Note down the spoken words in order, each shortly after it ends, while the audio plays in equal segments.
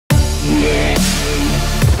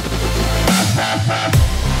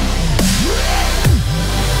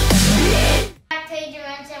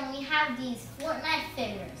have these Fortnite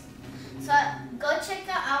figures. So go check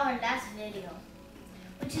out our last video,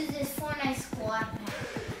 which is this Fortnite squad pack.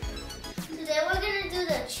 Today we're gonna do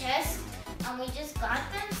the chest, and we just got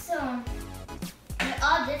them, so they're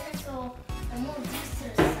all different. So we'll move these to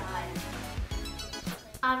the side.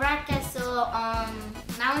 Alright guys, so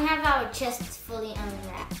now we have our chests fully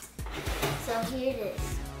unwrapped. So here it is.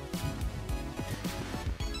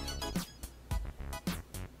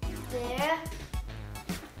 There.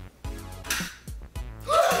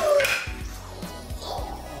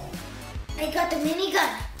 I got the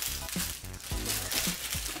minigun.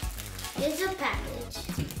 Here's a package.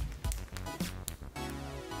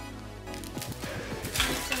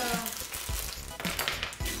 So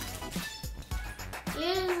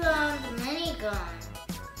here's the minigun.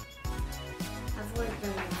 I've already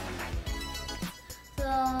done one. So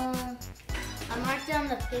I marked down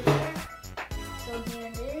the picture. So here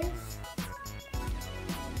it is.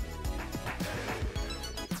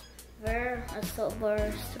 Assault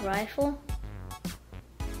burst rifle.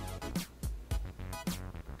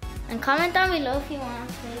 And comment down below if you want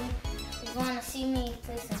to play. If you want to see me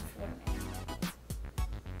play some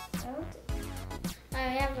Fortnite. I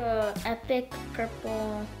have a epic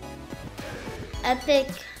purple, epic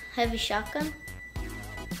heavy shotgun.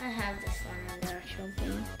 I have this one in the actual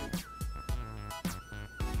game.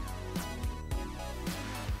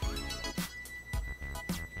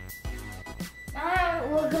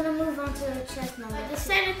 We're gonna move on to the chest number. I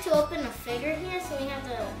decided to open a figure here, so we have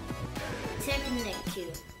the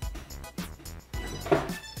Teknique.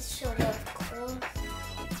 Let's show you up close.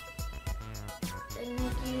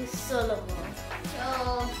 Teknique solo mode. So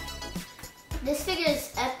this figure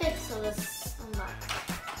is epic, so let's unbox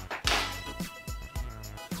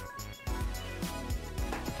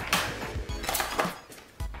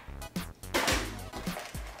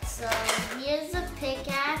it. So here's the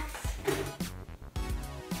pickaxe.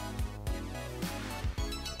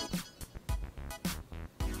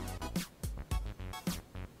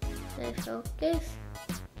 Focus.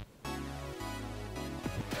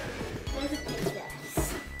 There's a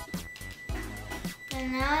pickaxe. And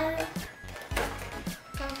now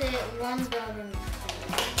come to one building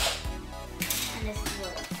and it's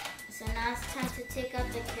wood. So now it's time to take out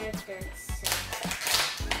the character itself.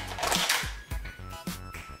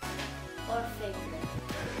 Or figure.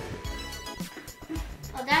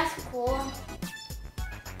 Oh, that's cool.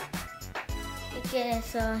 Okay,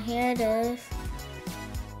 so here it is.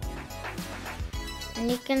 And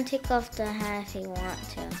you can take off the hat if you want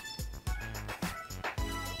to.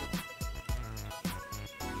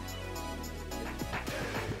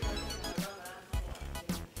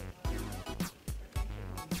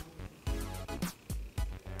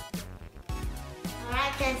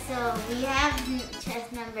 Alright guys, so we have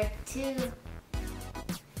chest number 2.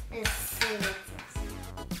 Let's see what's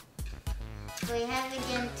this. So we have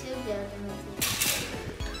again 2 building materials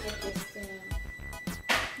with this thing.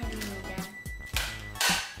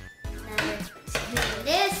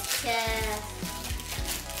 This chest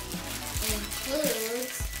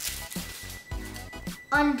includes,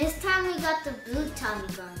 on this time we got the blue Tommy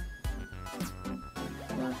gun.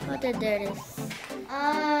 What there it is.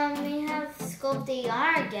 We have Scope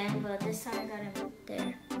AR again, but this time I got it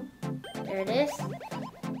there. There it is.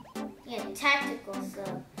 Yeah, tactical, so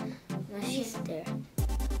no, she's there.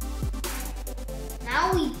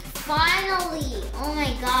 Now we finally, oh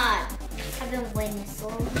my god. I've been waiting so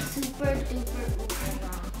super duper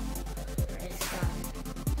long for this gun.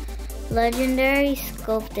 Legendary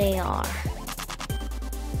Scope AR.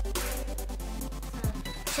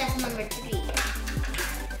 Chest number 3.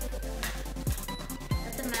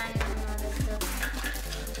 That's a manual and all this stuff.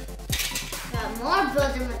 Got more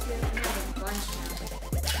building materials. We have a bunch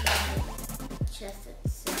now. Chest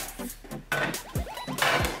itself.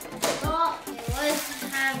 Oh, what's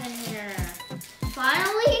happening here?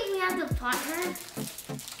 Finally, we have the partner.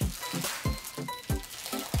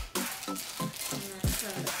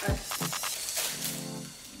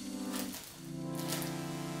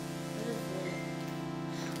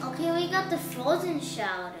 Okay, we got the frozen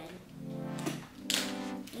shouting.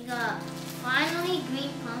 We got finally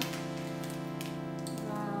green pump.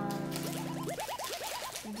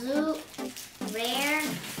 Blue rare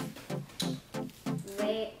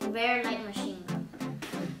light machine gun.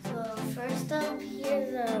 So first up,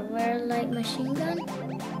 here's a rare light machine gun.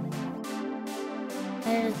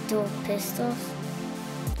 There's dual pistols.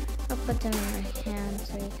 I'll put them in my hand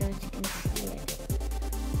so you guys can see it.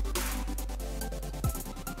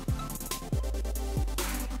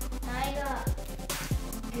 I got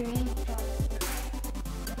green pump.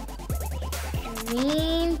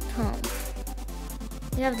 Green pump.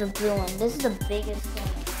 We have the blue one. This is the biggest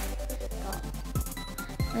one. Oh.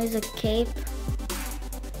 There's a cape.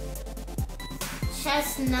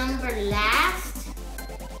 Chest number last.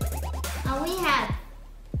 And we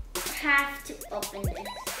have to open this.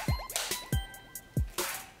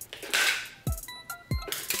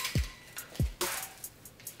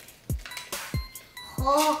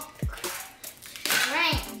 Hulk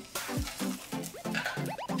strength.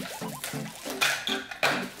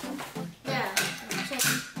 Yeah, check.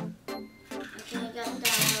 Okay, we got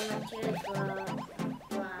that material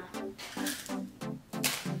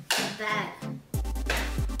bag.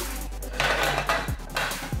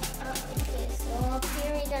 Okay, so up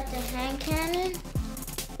here we got the hand cannon.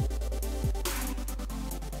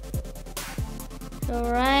 So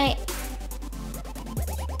right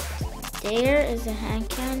there is a hand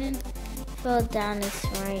cannon. Fell down is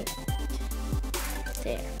right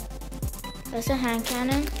there. That's a hand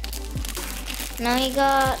cannon. Now you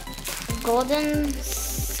got a golden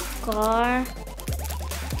scar.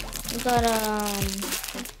 You got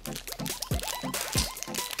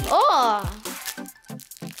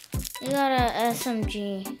you got a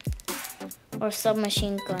SMG or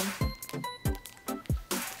submachine gun.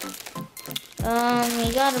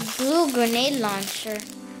 You got a blue grenade launcher.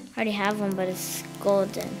 I already have one, but it's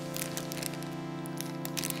golden.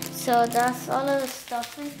 So that's all of the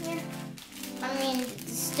stuff in here. I mean,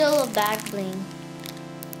 it's still a back bling.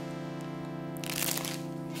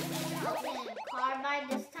 Open carbide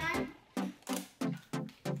this time.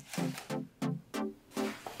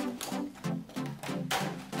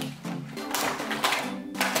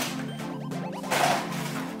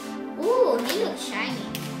 Ooh, he looks shiny.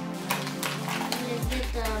 Let's get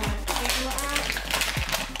the material out.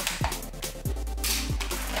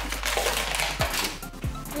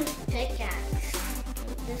 Pickaxe.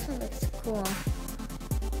 This one looks cool.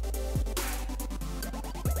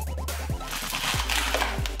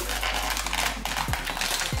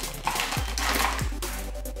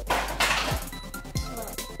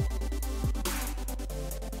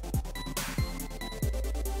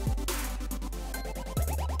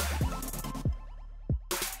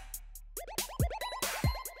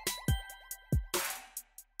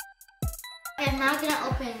 I'm now gonna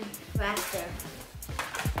open Raptor.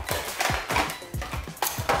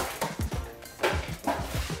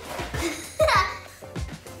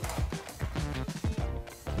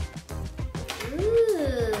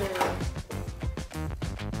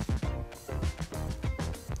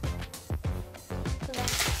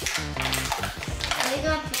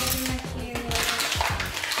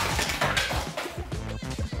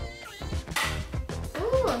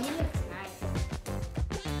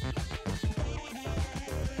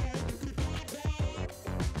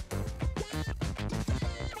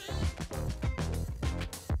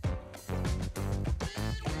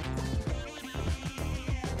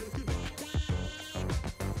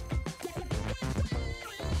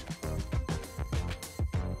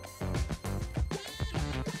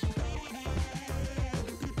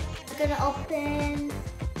 I'm gonna open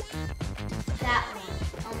that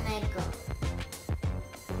one, Omega.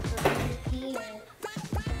 So here.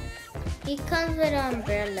 He comes with an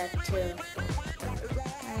umbrella too.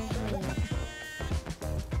 Right here.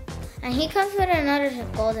 And he comes with another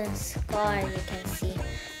golden scar, as you can see.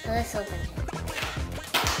 So let's open him.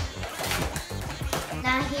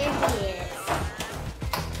 Now here he is.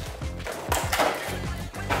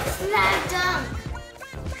 Slam dunk!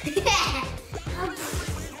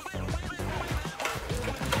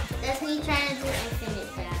 That's me trying to do infinite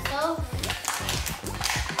dash. So,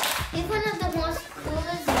 he's one of the most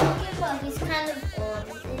coolest looking, but he's kind of old.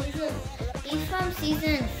 He's from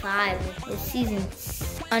season 5. It's season.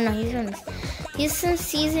 Oh no, he's from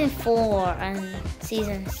season 4 and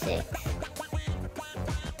season 6.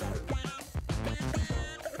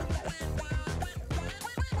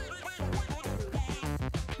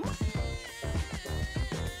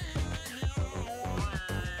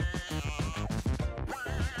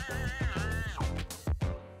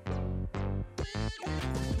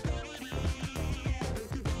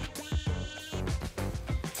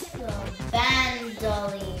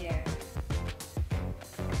 Bandolier.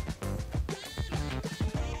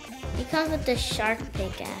 He comes with the shark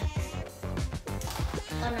pickaxe.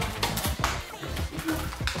 Oh no.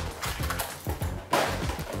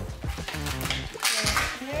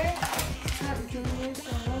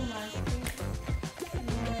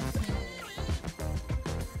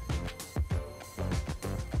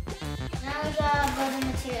 Now we got building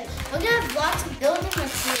materials. We're gonna have lots of building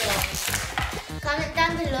materials. Comment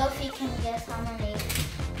down below if you can guess how many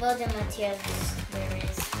building materials there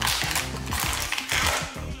is.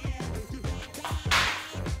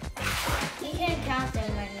 can't count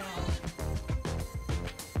them right now.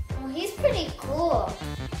 Oh, he's pretty cool.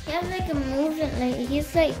 He has like a moving,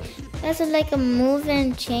 that's like a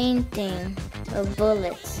moving chain thing of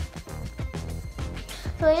bullets.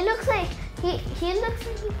 So he looks like he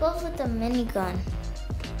goes with a minigun.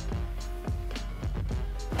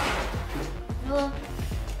 Well,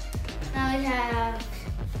 now we have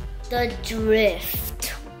the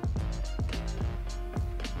drift.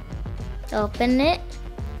 Open it.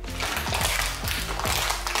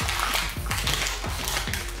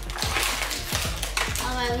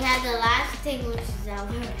 Alright, we have the last thing, which is our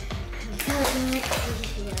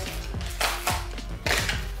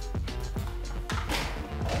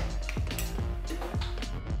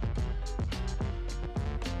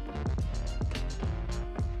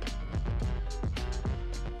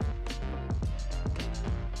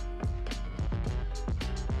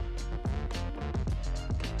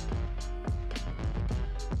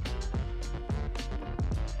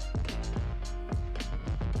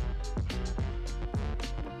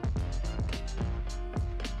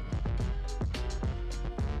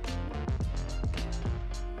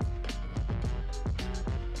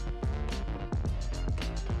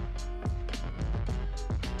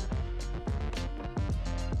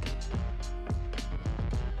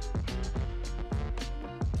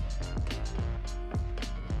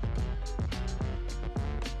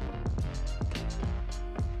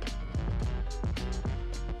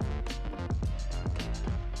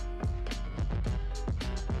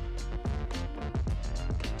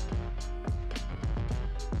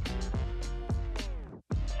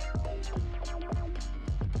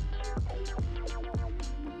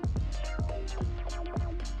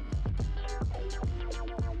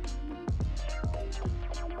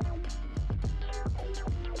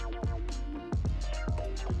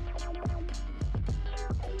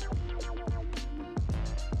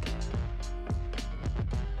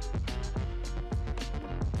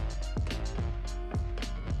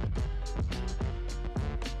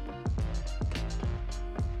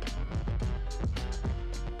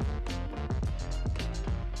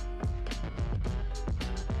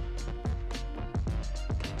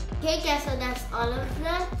Okay guys, so that's all of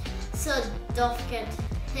them. So don't forget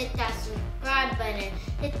to hit that subscribe button,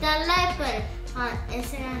 hit that like button on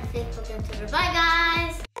Instagram, Facebook, and Twitter. Bye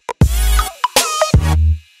guys!